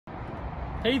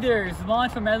Hey there, it's Vaughn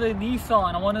from LA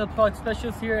Nissan. I'm one of the product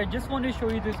specialists here. I just wanted to show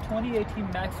you this 2018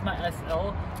 Maxima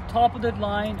SL, top of the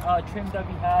line trim that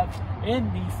we have in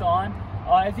Nissan.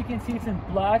 As you can see, it's in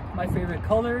black, my favorite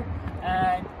color,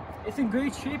 and it's in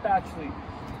great shape actually.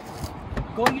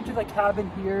 Going into the cabin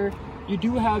here, you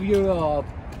do have your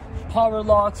power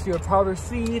locks, your power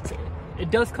seats.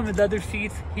 It does come with leather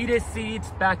seats, heated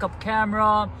seats, backup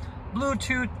camera,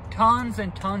 Bluetooth, tons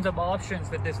and tons of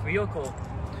options with this vehicle.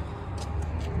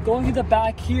 Going in the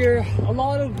back here, a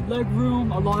lot of leg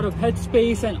room, a lot of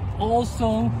headspace, and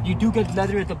also you do get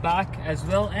leather at the back as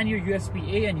well, and your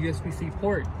USB-A and USB-C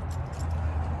port.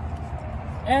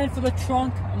 And for the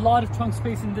trunk, a lot of trunk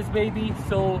space in this baby,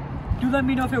 so do let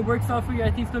me know if it works out for you. I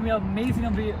think it's going to be an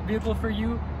amazing vehicle for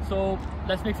you, so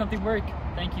let's make something work.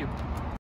 Thank you.